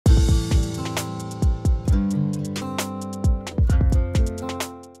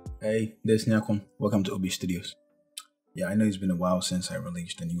Hey, this is Nyakon. Welcome to OB Studios. Yeah, I know it's been a while since I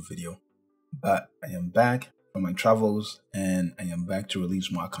released a new video, but I am back from my travels and I am back to release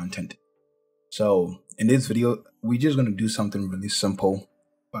more content. So in this video, we're just going to do something really simple,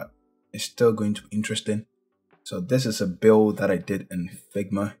 but it's still going to be interesting. So this is a build that I did in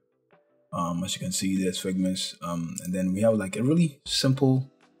Figma. As you can see, there's Figmas, and then we have like a really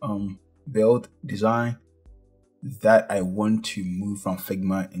simple build design that I want to move from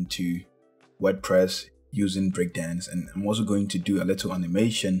Figma into WordPress using Breakdance, and I'm also going to do a little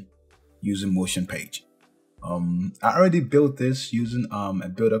animation using Motion.Page. I already built this using a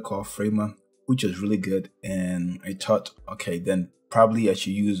builder called Figma, which is really good, and I thought, okay, then probably I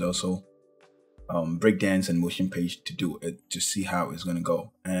should use also Breakdance and Motion.Page to do it, to see how it's going to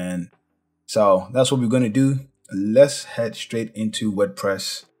go. And so that's what we're going to do. Let's head straight into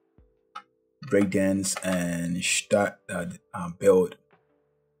WordPress, Breakdance, and start build.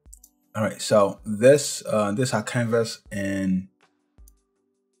 All right, so this our canvas in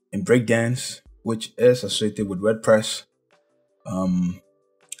Breakdance, which is associated with WordPress.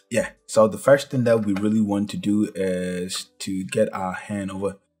 Yeah, so the first thing that we really want to do is to get our hand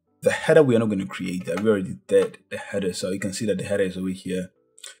over the header. We are not going to create that. We already did the header, so you can see that the header is over here.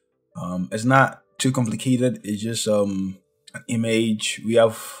 It's not too complicated. It's just an image. We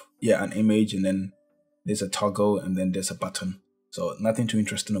have an image, and then there's a toggle, and then there's a button. So nothing too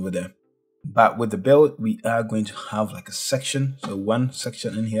interesting over there. But with the build, we are going to have like a section. So one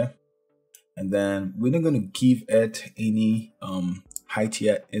section in here, and then we're not going to give it any height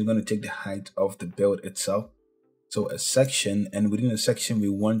yet. It's going to take the height of the build itself. So a section, and within the section, we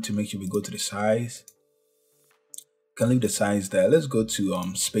want to make sure we go to the size. Can leave the size there. Let's go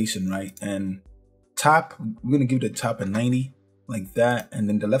to spacing right, and top. We're going to give the top a 90. Like that, and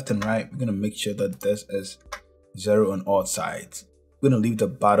then the left and right, we're going to make sure that this is 0 on all sides. We're going to leave the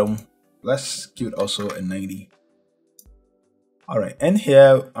bottom, let's give it also a 90. All right, and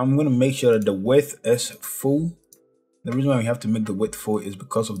here I'm going to make sure that the width is full. The reason why we have to make the width full is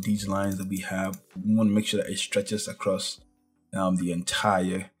because of these lines that we have. We want to make sure that it stretches across the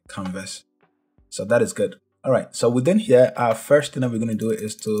entire canvas. So that is good. All right, so within here, our first thing that we're going to do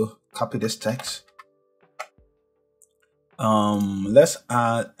is to copy this text. Let's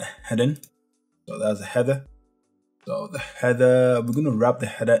add a heading. So that's a header. So the header, we're going to wrap the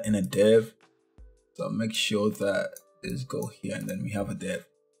header in a div. So make sure that this go here, and then we have a div.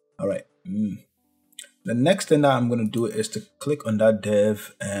 All right. The next thing that I'm going to do is to click on that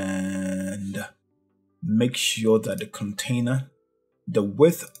div and make sure that the container, the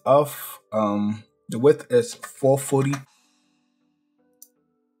width is 440.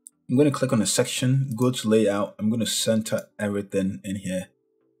 I'm going to click on the section, go to layout. I'm going to center everything in here.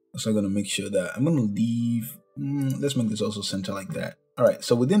 So I'm going to make sure that I'm going to leave, let's make this also center like that. All right,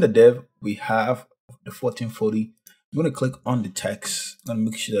 so within the div, we have the 1440. I'm going to click on the text. I'm going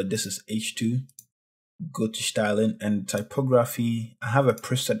to make sure that this is H2. Go to styling and typography. I have a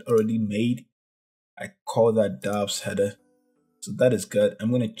preset already made. I call that Dobbs header. So that is good. I'm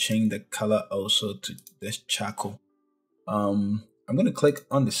going to change the color also to this charcoal. I'm going to click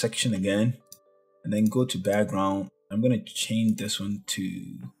on the section again, and then go to background. I'm going to change this one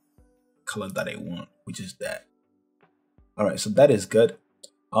to color that I want, which is that. All right, so that is good.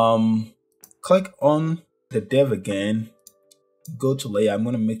 Click on the div again, go to layout. I'm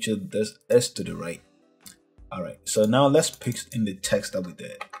going to make sure this is to the right. All right, so now let's paste in the text that we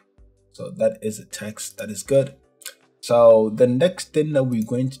did. So that is the text. That is good. So the next thing that we're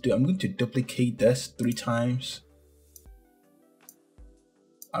going to do, I'm going to duplicate this 3 times.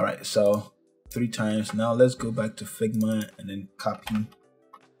 All right, so 3 times. Now let's go back to Figma and then copy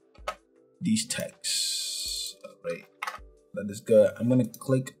these texts. All right, that is good. I'm going to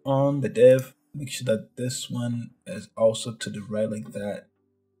click on the div, make sure that this one is also to the right like that.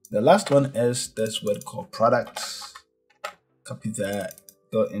 The last one is this word called products. Copy that,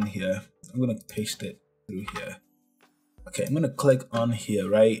 go in here. I'm going to paste it through here. Okay, I'm going to click on here,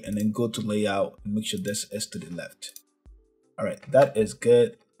 right? And then go to layout and make sure this is to the left. All right, that is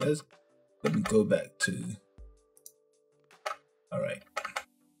good. Let me go back to, all right.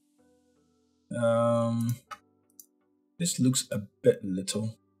 This looks a bit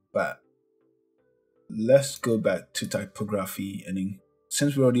little, but let's go back to typography. And then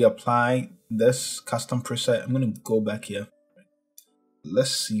since we already applied this custom preset, I'm going to go back here. Let's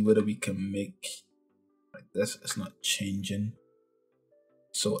see whether we can make like this. It's not changing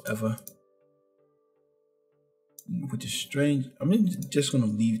so ever, which is strange. I'm just going to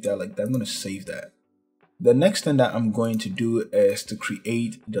leave that like that. I'm going to save that. The next thing that I'm going to do is to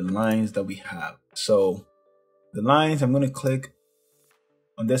create the lines that we have. So the lines, I'm going to click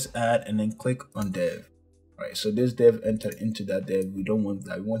on this add and then click on dev. All right, so this dev entered into that dev. We don't want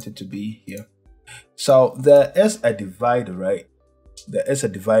that. We want it to be here. So there is a divider, right? There is a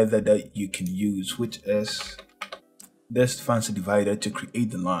divider that you can use, which is this fancy divider to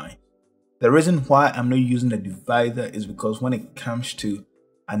create the line. The reason why I'm not using a divider is because when it comes to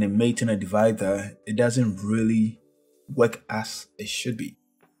animating a divider, it doesn't really work as it should be.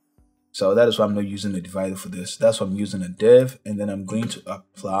 So that is why I'm not using a divider for this. That's why I'm using a div, and then I'm going to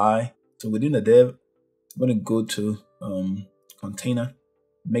apply. So within the div, I'm going to go to container,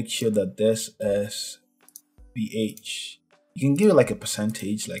 make sure that this is BH. You can give it like a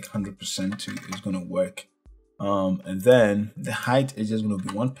percentage, like 100% to it's going to work. And then the height is just going to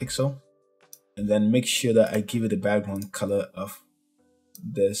be 1 pixel. And then make sure that I give it the background color of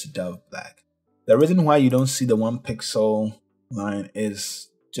this dove black. The reason why you don't see the 1 pixel line is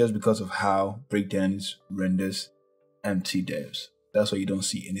just because of how Breakdance renders empty divs. That's why you don't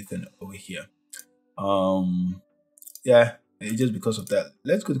see anything over here. Yeah, it's just because of that.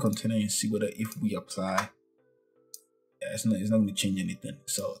 Let's go to container and see whether if we apply, yeah, it's not going to change anything.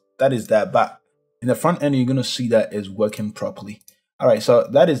 So that is that. But in the front end, you're going to see that it's working properly. All right, so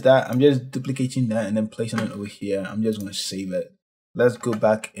that is that. I'm just duplicating that and then placing it over here. I'm just going to save it. Let's go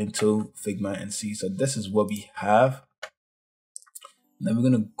back into Figma and see. So this is what we have. Then we're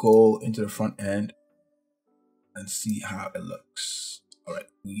going to go into the front end and see how it looks. All right,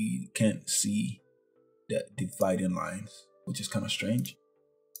 we can't see the dividing lines, which is kind of strange.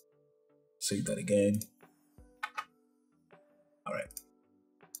 Save that again. All right,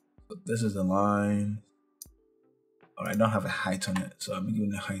 so this is the line. All right, I don't have a height on it, so I'm giving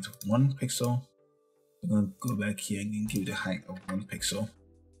the height of 1 pixel. I'm going to go back here and give the height of 1 pixel.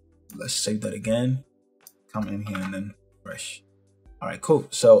 Let's save that again. Come in here and then refresh. All right, cool.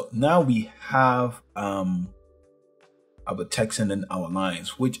 So now we have our text and then our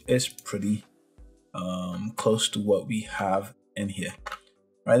lines, which is pretty close to what we have in here.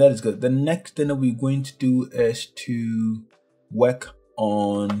 All right, that is good. The next thing that we're going to do is to work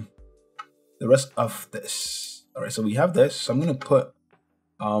on the rest of this. All right, so we have this. So I'm going to put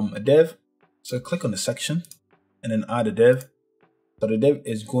a div. So click on the section and then add a div. So the div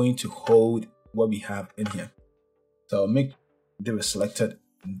is going to hold what we have in here. So make div is selected.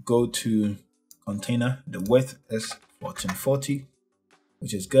 Go to container. The width is 1440,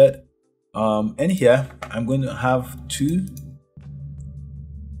 which is good. In here, I'm going to have 2.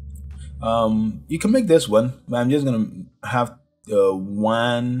 You can make this one, but I'm just going to have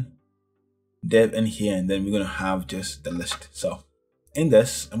 1 div in here, and then we're going to have just the list. So in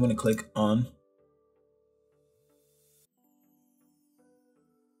this, I'm going to click on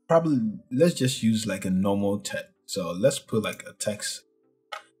let's just use like a normal text. So let's put like a text,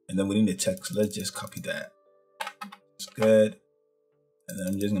 and then within the text, let's just copy that. It's good. And then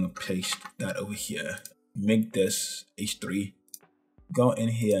I'm just going to paste that over here. Make this H3. Go in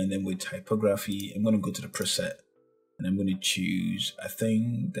here, and then with typography, I'm going to go to the preset. And I'm going to choose, I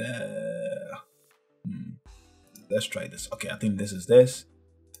think let's try this. Okay, I think this is this.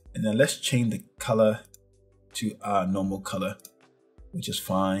 And then let's change the color to our normal color, which is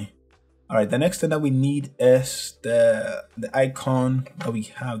fine. All right, the next thing that we need is the icon that we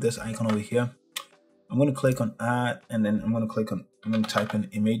have, this icon over here. I'm going to click on add, and then I'm going to type in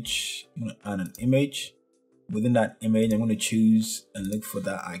image. I'm going to add an image. Within that image, I'm going to choose and look for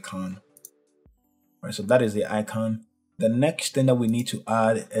that icon. All right, so that is the icon. The next thing that we need to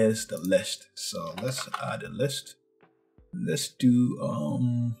add is the list. So let's add a list. Let's do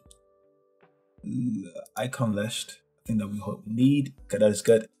icon list. I think that we need. Okay, that is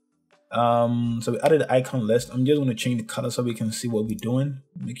good. So we added the icon list. I'm just going to change the color so we can see what we're doing.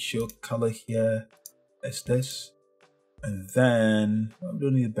 Make sure color here is this, and then we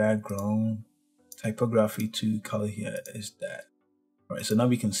don't need a background. Typography to color here is that. All right, so now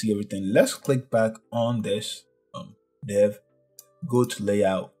we can see everything. Let's click back on this div, go to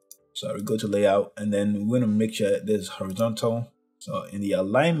layout. Sorry, go to layout, and then we're going to make sure this is horizontal. So in the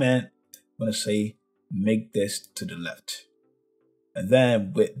alignment, I'm going to say make this to the left. And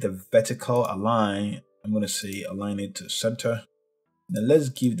then with the vertical align, I'm going to say align it to center. Now let's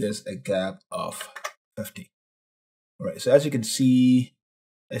give this a gap of 50. All right, so as you can see,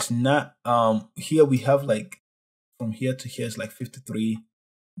 it's not, here we have like, from here to here is like 53.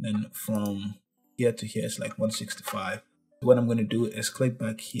 Then from here to here is like 165. What I'm going to do is click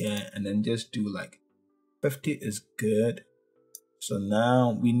back here and then just do like 50 is good. So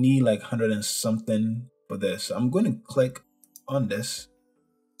now we need like 100 and something for this. So I'm going to click on this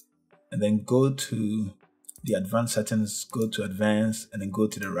and then go to the advanced settings, go to advanced, and then go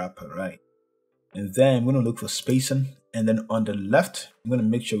to the wrapper, right? And then I'm going to look for spacing. And then on the left, I'm going to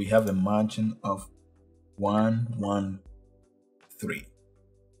make sure we have a margin of 113,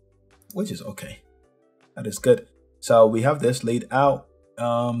 which is okay. That is good. So we have this laid out.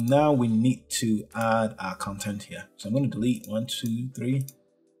 Now we need to add our content here. So I'm going to delete 1, 2, 3,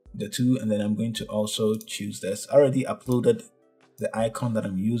 the 2, and then I'm going to also choose this. I already uploaded the icon that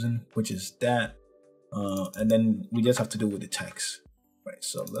I'm using, which is that. And then we just have to do with the text. Right,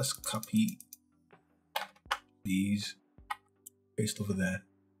 so let's copy these, paste over there,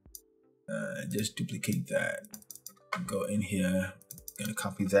 just duplicate that, go in here, gonna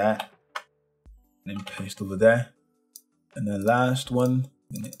copy that, and then paste over there. And the last one,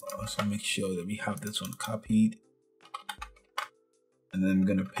 I'm gonna also make sure that we have this one copied, and then I'm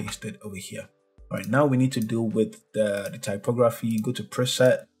gonna paste it over here. All right, now we need to deal with the typography. Go to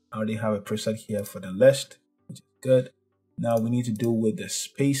preset. I already have a preset here for the list, which is good. Now we need to deal with the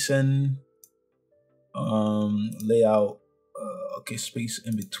spacing, layout. Okay, space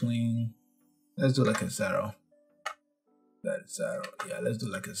in between. Let's do like a 0. That's 0. Yeah, let's do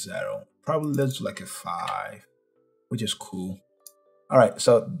like a 0. Probably let's do like a 5, which is cool. All right,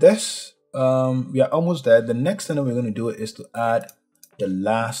 so this we are almost there. The next thing that we're going to do is to add the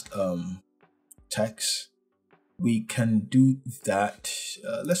last text. We can do that.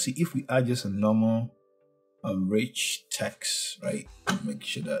 Let's see if we add just a normal rich text, right? Make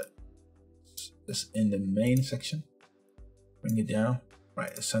sure that it's in the main section. Bring it down,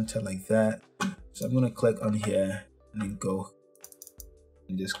 right? Center like that. So I'm going to click on here and then go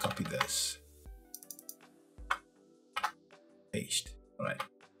and just copy this, paste. All right,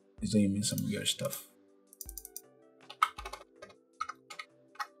 it's doing me some weird stuff.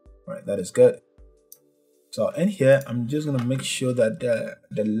 All right, that is good. So in here, I'm just gonna make sure that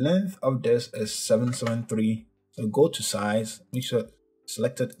the length of this is 773. So go to size, make sure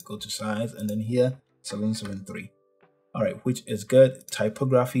select it, go to size, and then here 773. All right, which is good.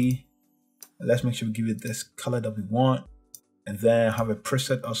 Typography. Let's make sure we give it this color that we want, and then have a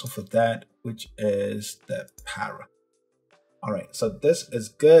preset also for that, which is the para. All right, so this is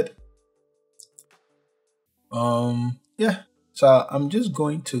good. Yeah. So I'm just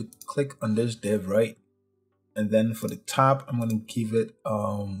going to click on this div, right? And then for the top, I'm going to give it,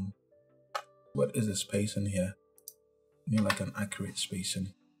 what is the space in here? I mean, like an accurate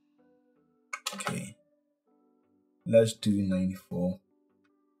spacing. Okay. Let's do 94.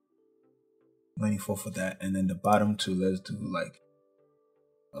 94 for that. And then the bottom two, let's do like,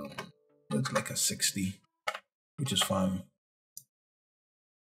 looks like a 60, which is fine.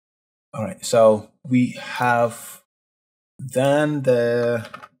 All right. So we have then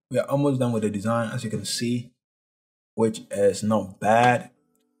we are almost done with the design, as you can see, which is not bad.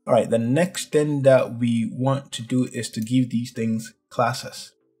 All right, the next thing that we want to do is to give these things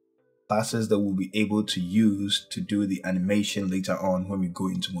classes that we'll be able to use to do the animation later on when we go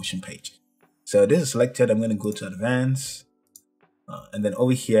into Motion.Page. So this is selected. I'm going to go to advanced, and then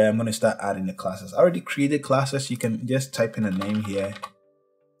over here I'm going to start adding the classes. I already created classes. You can just type in a name here,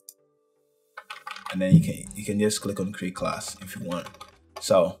 and then you can just click on create class if you want.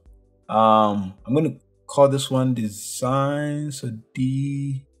 So I'm going to call this one design. So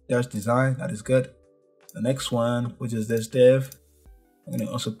d-design, that is good. The next one, which is this div, I'm going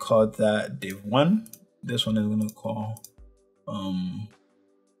to also call that div1. This one is going to call,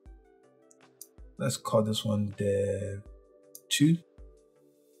 let's call this one div2.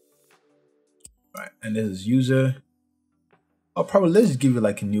 Right, and this is user. I'll probably, let's just give it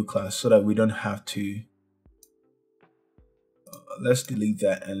like a new class so that we don't have to, let's delete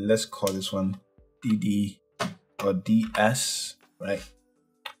that and let's call this one dd or ds, right?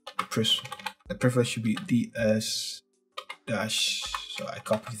 The prefix should be ds dash. So I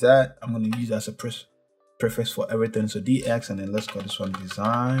copy that. I'm going to use that as a prefix for everything. So dx, and then let's call this one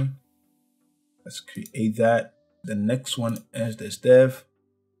design. Let's create that. The next one is this div.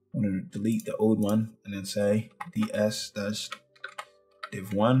 I'm going to delete the old one and then say ds dash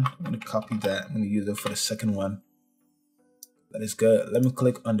div1. I'm going to copy that. I'm going to use it for the second one. That is good. Let me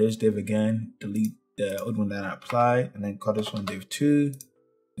click on this div again, delete the old one that I applied, and then call this one div2.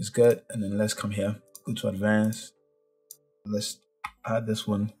 It's good. And then let's come here, go to advanced. Let's add this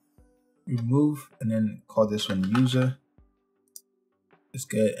one, remove, and then call this one user. It's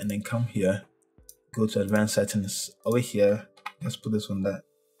good. And then come here, go to advanced settings over here. Let's put this one there.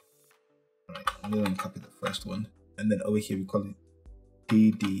 All right, I'm going to copy the first one. And then over here, we call it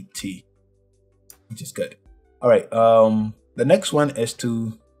DDT, which is good. All right. The next one is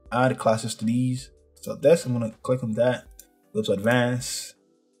to add classes to these. So this, I'm going to click on that, go to advanced,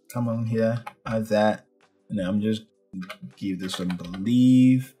 come on here, add that. And then I'm just give this one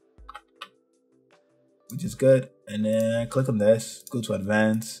believe. which is good. And then click on this, go to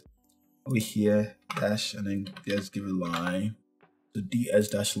advanced, over here, dash, and then just give it line. So ds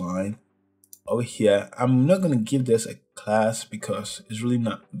dash line. Over here, I'm not going to give this a class because it's really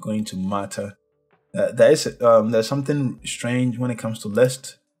not going to matter. There's something strange when it comes to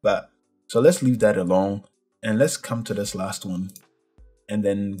list, but so let's leave that alone and let's come to this last one and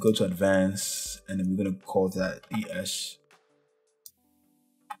then go to advanced, and then we're going to call that ds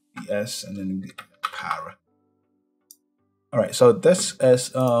and then para. All right, so this is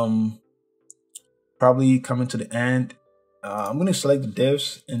probably coming to the end. I'm going to select the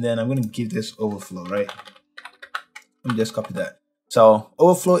divs and then I'm going to give this overflow, right? Let me just copy that. So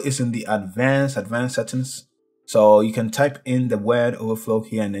overflow is in the advanced settings. So you can type in the word overflow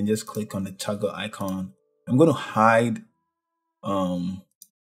here and then just click on the toggle icon. I'm going to hide all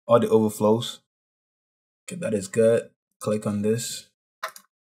the overflows. Okay, that is good. Click on this,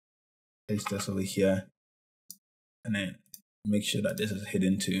 paste this over here, and then make sure that this is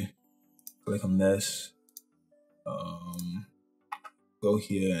hidden too. Click on this, go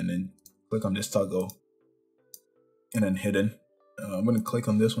here and then click on this toggle and then hidden. I'm going to click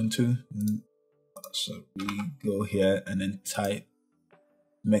on this one too. So we go here and then type,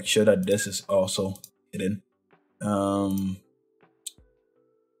 make sure that this is also hidden. All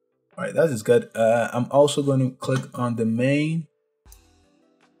right, that is good. I'm also going to click on the main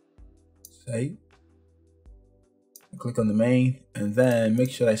site. Click on the main and then make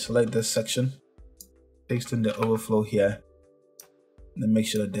sure I select this section, paste in the overflow here, and then make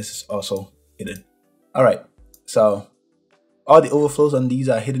sure that this is also hidden. All right, so all the overflows on these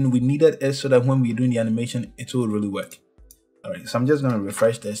are hidden. We needed it so that when we're doing the animation, it will really work. All right, so I'm just going to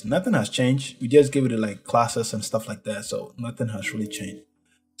refresh this. Nothing has changed. We just gave it like classes and stuff like that, so nothing has really changed.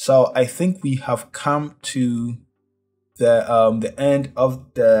 So I think we have come to the end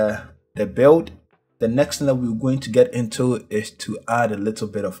of the build. The next thing that we're going to get into is to add a little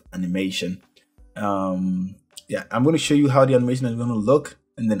bit of animation. Yeah, I'm going to show you how the animation is going to look,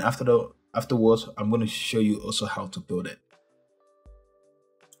 and then afterwards, I'm going to show you also how to build it.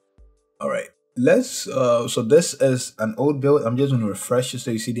 All right, let's. So this is an old build. I'm just going to refresh it so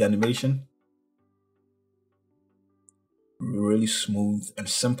you see the animation. Really smooth and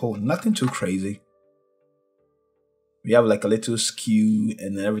simple, nothing too crazy. We have like a little skew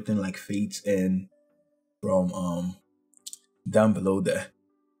and then everything like fades in from down below there.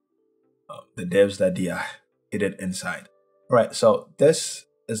 The divs that they are hidden inside. All right, so this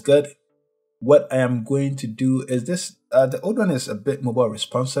is good. What I am going to do is this. The old one is a bit mobile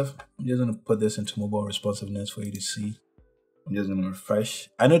responsive. I'm just going to put this into mobile responsiveness for you to see. I'm just going to refresh.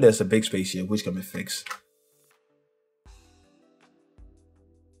 I know there's a big space here which can be fixed.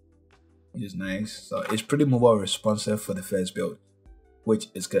 Which is nice. So it's pretty mobile responsive for the first build, which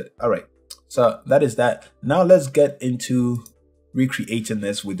is good. All right, so that is that. Now let's get into recreating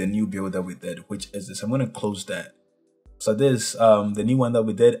this with the new build that we did, which is this. I'm going to close that. So this the new one that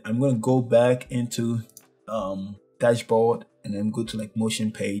we did. I'm going to go back into dashboard and then go to like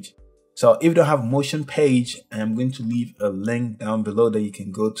Motion.Page. So if you don't have Motion.Page, I'm going to leave a link down below that you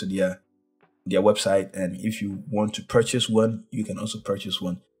can go to their website, and if you want to purchase one, you can also purchase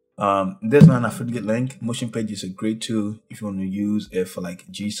one. There's not an affiliate link. Motion.Page is a great tool if you want to use it for like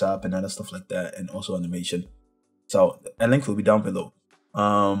GSAP and other stuff like that, and also animation. So a link will be down below.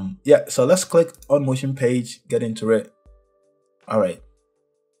 Yeah, so let's click on Motion.Page, get into it. All right.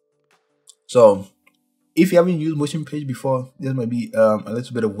 So if you haven't used Motion.Page before, this might be a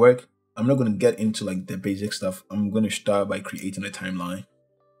little bit of work. I'm not going to get into like the basic stuff. I'm going to start by creating a timeline.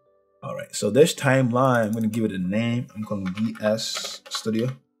 All right, so this timeline, I'm going to give it a name. I'm calling it DS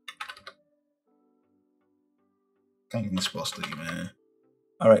Studio. Can't even spell studio, man.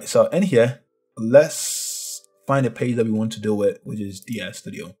 All right, so in here, let's find a page that we want to deal with, which is DS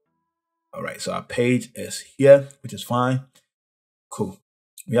Studio. All right, so our page is here, which is fine. Cool.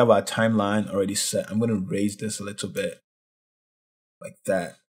 We have our timeline already set. I'm going to raise this a little bit like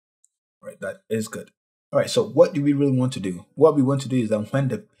that. All right, that is good. All right, so what do we really want to do? What we want to do is that when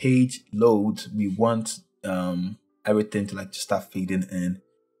the page loads, we want everything to like start fading in,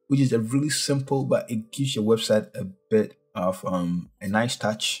 which is a really simple, but it gives your website a bit of a nice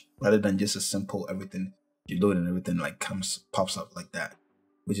touch rather than just a simple everything you load and everything like pops up like that,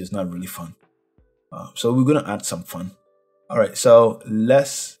 which is not really fun. So we're gonna add some fun. All right, so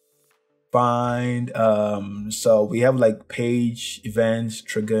let's find so we have like page events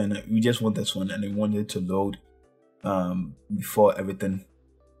trigger, and we just want this one, and we want it to load before everything.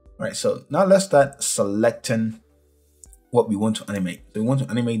 All right, so now let's start selecting what we want to animate. So we want to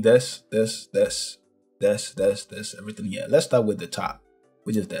animate this, everything here. Let's start with the top,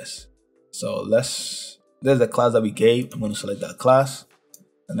 which is this. So let's there's the class that we gave. I'm going to select that class.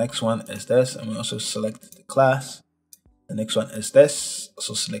 The next one is this. I'm going to also select the class. The next one is this.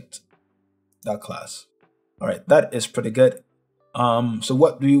 Also select that class. All right, that is pretty good. So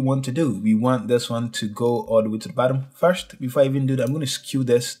what do we want to do? We want this one to go all the way to the bottom. First, before I even do that, I'm going to skew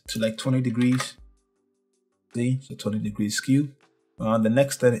this to like 20 degrees. See, so 20 degrees skew. The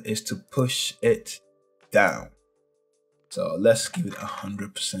next thing is to push it down. So let's give it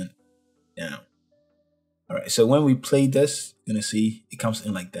 100% down. All right, so when we play this, you're gonna see it comes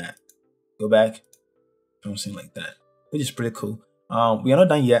in like that. Go back, it comes in like that, which is pretty cool. We are not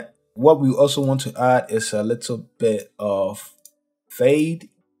done yet. What we also want to add is a little bit of fade.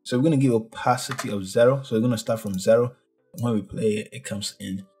 So we're gonna give opacity of 0. So we're gonna start from 0. And when we play it, it comes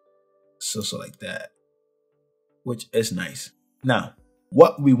in so like that, which is nice. Now,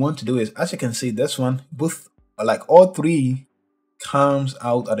 what we want to do is, as you can see, this one, both like all three comes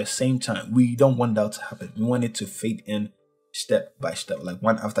out at the same time. We don't want that to happen. We want it to fade in step by step, like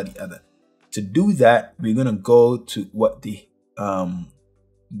one after the other. To do that, we're gonna go to what the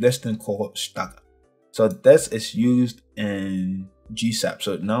this thing called stagger. So this is used in GSAP.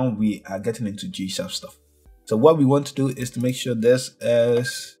 So now we are getting into GSAP stuff. So what we want to do is to make sure this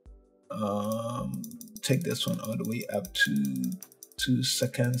is take this one all the way up to 2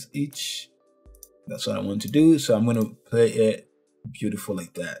 seconds each. That's what I want to do. So I'm going to play it beautiful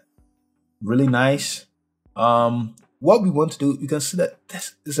like that. Really nice. What we want to do, you can see that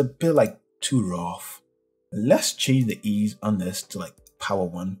this is a bit like too rough. Let's change the ease on this to like power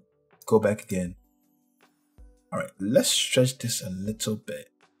 1. Go back again. All right, let's stretch this a little bit,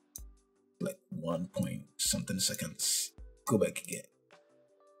 like 1 point something seconds. Go back again.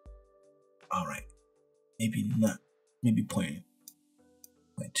 All right, maybe not, maybe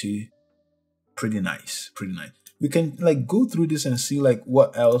 0.2. Pretty nice, pretty nice. We can like go through this and see like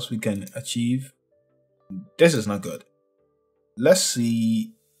what else we can achieve. This is not good. Let's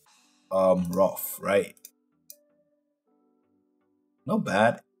see rough, right? Not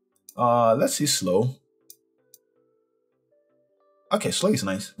bad. Let's see slow. Okay, slow is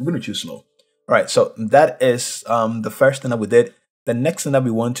nice. I'm gonna choose slow. All right, so that is the first thing that we did. The next thing that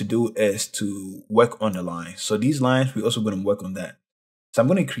we want to do is to work on the lines. So these lines, we're also going to work on that. So I'm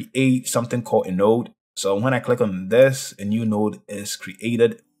going to create something called a node. So when I click on this, a new node is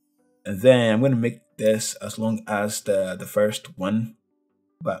created. And then I'm going to make this as long as the first one,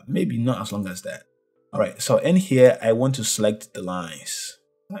 but maybe not as long as that. All right, so in here, I want to select the lines.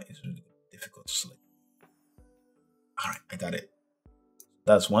 That is really difficult to select. All right, I got it.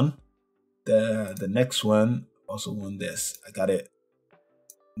 That's one. The next one, also want this. I got it.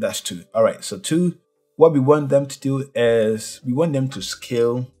 That's 2. All right, so 2. What we want them to do is we want them to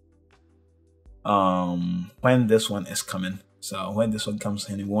scale when this one is coming. So when this one comes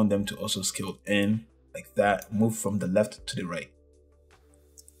in, we want them to also scale in like that, move from the left to the right.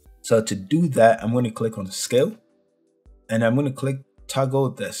 So to do that, I'm going to click on scale and I'm going to click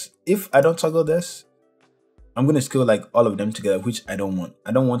toggle this. If I don't toggle this, I'm going to scale like all of them together, which I don't want.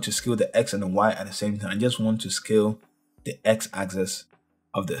 I don't want to scale the X and the Y at the same time. I just want to scale the X axis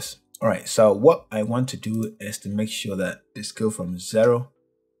of this. All right, so what I want to do is to make sure that they scale from 0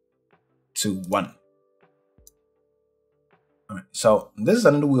 to 1. All right, so this is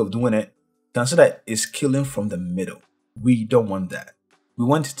another way of doing it. Consider it's scaling from the middle. We don't want that. We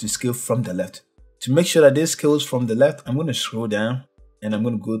want it to scale from the left. To make sure that this scales from the left, I'm going to scroll down and I'm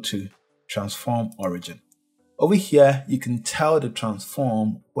going to go to transform origin. Over here, you can tell the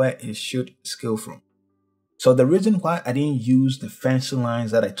transform where it should scale from. So the reason why I didn't use the fancy lines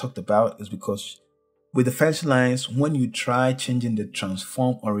that I talked about is because with the fancy lines, when you try changing the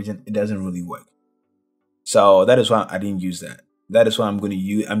transform origin, it doesn't really work. So that is why I didn't use that. That is why I'm going to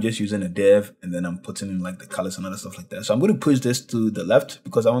use, I'm just using a div and then I'm putting in like the colors and other stuff like that. So I'm going to push this to the left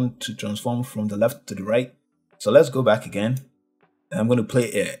because I want to transform from the left to the right. So let's go back again and I'm going to play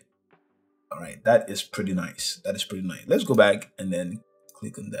it. All right, that is pretty nice. That is pretty nice. Let's go back and then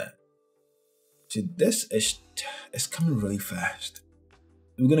click on that. So this is coming really fast.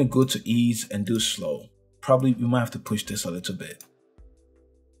 We're going to go to ease and do slow. Probably we might have to push this a little bit.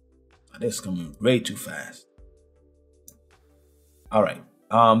 This is coming way too fast. All right.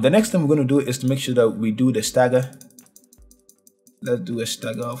 The next thing we're going to do is to make sure that we do the stagger. Let's do a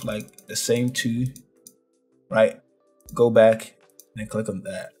stagger of like the same 2, right? Go back and click on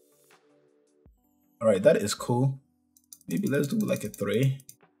that. All right, that is cool. Maybe let's do like a 3.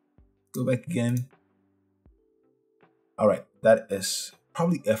 Go back again. All right, that is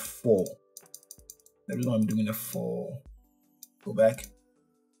probably a 4. The reason why I'm doing a 4. Go back.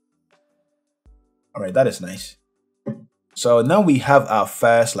 All right, that is nice. So now we have our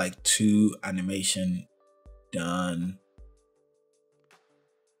first like 2 animation done,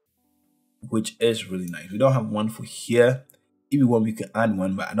 which is really nice. We don't have one for here. If we want, we can add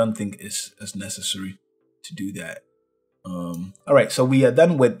one, but I don't think it's necessary to do that. All right, so we are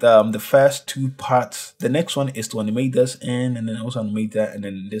done with the first two parts. The next one is to animate this in, and then also animate that, and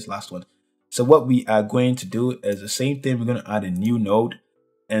then this last one. So what we are going to do is the same thing. We're going to add a new node,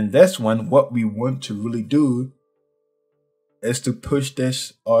 and this one, what we want to really do is to push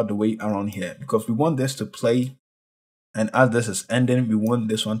this all the way around here, because we want this to play, and as this is ending, we want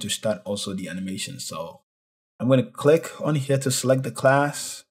this one to start also the animation. So I'm going to click on here to select the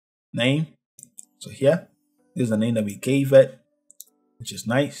class name. So here, this is the name that we gave it, which is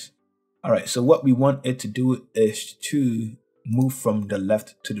nice. All right, so what we want it to do is to move from the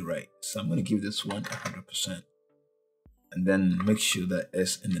left to the right. So I'm going to give this one 100%, and then make sure that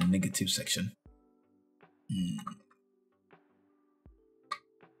it's in the negative section.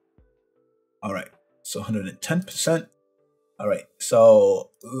 All right, so 110%. All right, so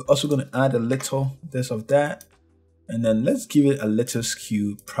we're also going to add a little this of that, and then let's give it a little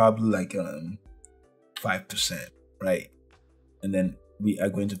skew, probably like 5%, right? And then we are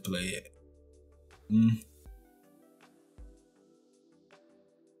going to play it.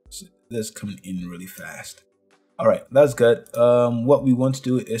 So this is coming in really fast. All right, that's good. What we want to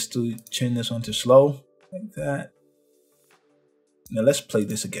do is to change this one to slow, like that. Now let's play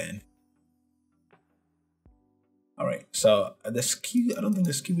this again. All right, so the skew, I don't think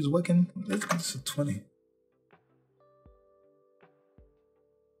the skew is working. Let's get this to 20.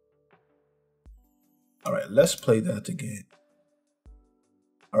 All right, let's play that again.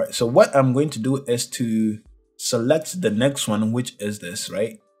 All right, so what I'm going to do is to select the next one, which is this,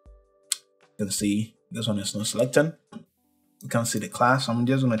 right? You can see this one is not selected. You can't see the class. So I'm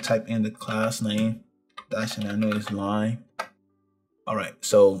just going to type in the class name dash, and I know it's line. All right,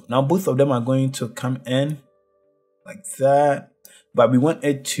 so now both of them are going to come in like that, but we want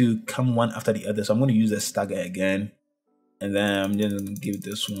it to come one after the other. So I'm going to use a stagger again, and then I'm just going to give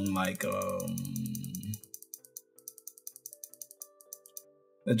this one like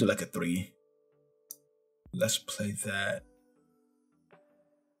let's do like a 3. Let's play that.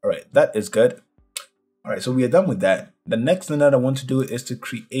 All right, that is good. All right, so we are done with that. The next thing that I want to do is to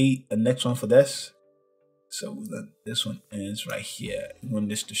create a next one for this. So this one ends right here. We want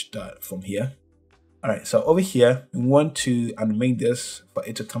this to start from here. All right, so over here, we want to animate this for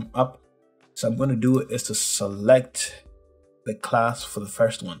it to come up. So I'm going to do is to select the class for the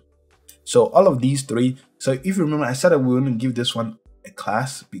first one. So all of these three. So if you remember, I said that we want to give this one a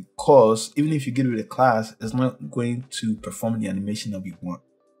class, because even if you give it a class, it's not going to perform the animation that we want.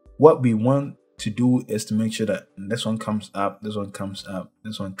 What we want to do is to make sure that this one comes up, this one comes up,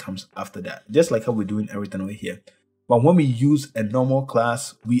 this one comes after that, just like how we're doing everything over here. But when we use a normal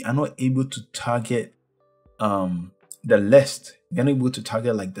class, we are not able to target the list. We're not able to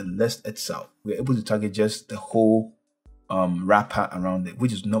target like the list itself. We're able to target just the whole wrapper around it,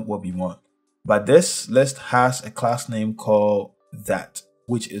 which is not what we want. But this list has a class name called that,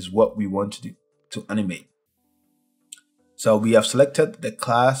 which is what we want to do to animate. So we have selected the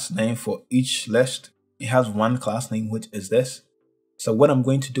class name for each list. It has one class name, which is this. So what I'm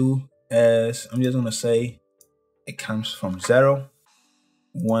going to do is I'm just going to say it comes from 0.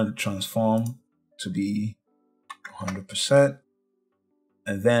 We want the transform to be 100%.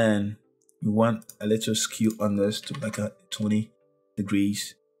 And then we want a little skew on this to like a 20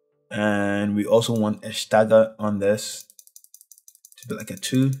 degrees. And we also want a stagger on this to be like a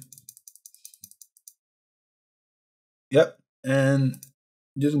 2. Yep. And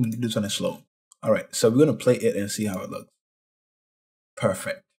just going to do this on a slow. All right. So we're going to play it and see how it looks.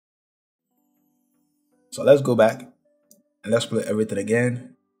 Perfect. So let's go back and let's play everything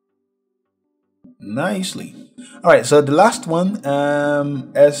again. Nicely. All right. So the last one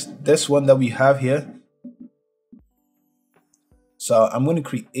is this one that we have here. So I'm going to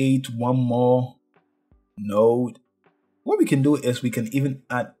create one more node. What we can do is we can even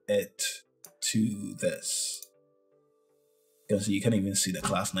add it to this. So you can't even see the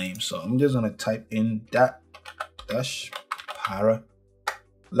class name. So I'm just going to type in that dash para.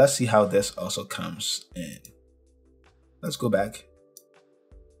 Let's see how this also comes in. Let's go back.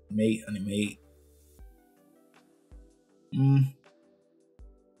 Animate.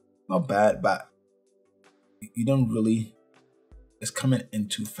 Not bad, but you don't really, it's coming in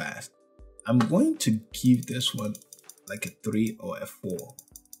too fast. I'm going to give this one like a 3 or a 4.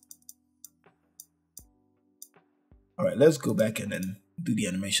 All right, let's go back and then do the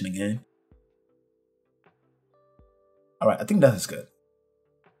animation again. All right, I think that is good.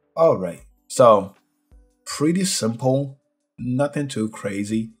 All right, so pretty simple, nothing too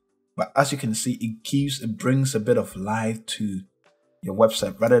crazy, But as you can see, it brings a bit of life to your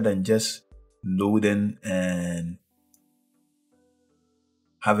website rather than just loading and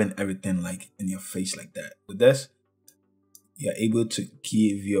having everything like in your face like that. With this, you're able to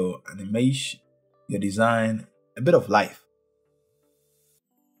give your animation, your design, a bit of life.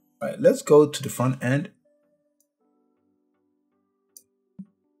 All right, let's go to the front end.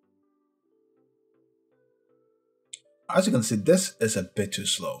 As you can see, this is a bit too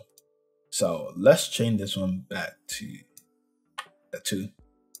slow. So let's change this one back to the 2.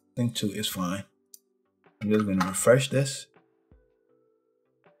 I think 2 is fine. I'm just going to refresh this.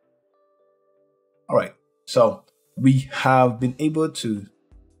 All right, so we have been able to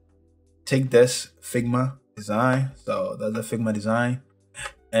take this Figma design. So that's a Figma design,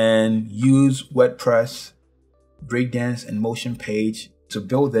 and use WordPress, Breakdance, and Motion.Page to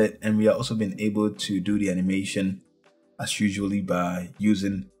build it. And we are also been able to do the animation as usually by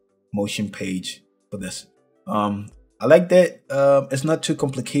using Motion.Page for this. I like that. It's not too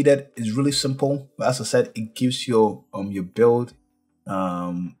complicated. It's really simple. But as I said, it gives your build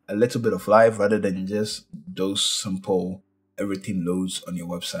a little bit of life rather than just those simple everything loads on your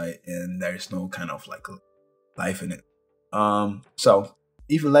website and there is no kind of like life in it. So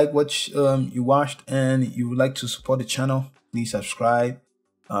if you like what you watched and you would like to support the channel, please subscribe.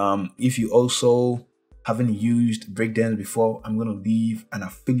 If you also haven't used Breakdance before, I'm going to leave an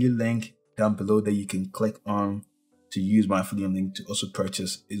affiliate link down below that you can click on to use my affiliate link to also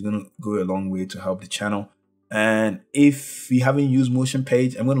purchase. It's going to go a long way to help the channel. And if you haven't used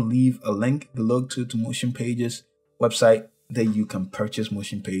Motion.Page, I'm going to leave a link below to Motion.Page's website that you can purchase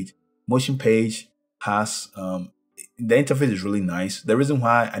Motion.Page. Motion.Page has the interface is really nice. The reason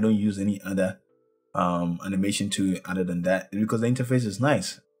why I don't use any other animation tool other than that is because the interface is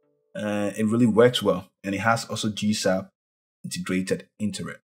nice. It really works well, and it has also GSAP integrated into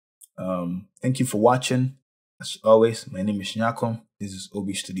it. Thank you for watching. As always, my name is Nyakom. This is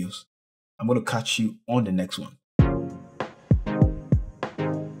OB Studios. I'm going to catch you on the next one.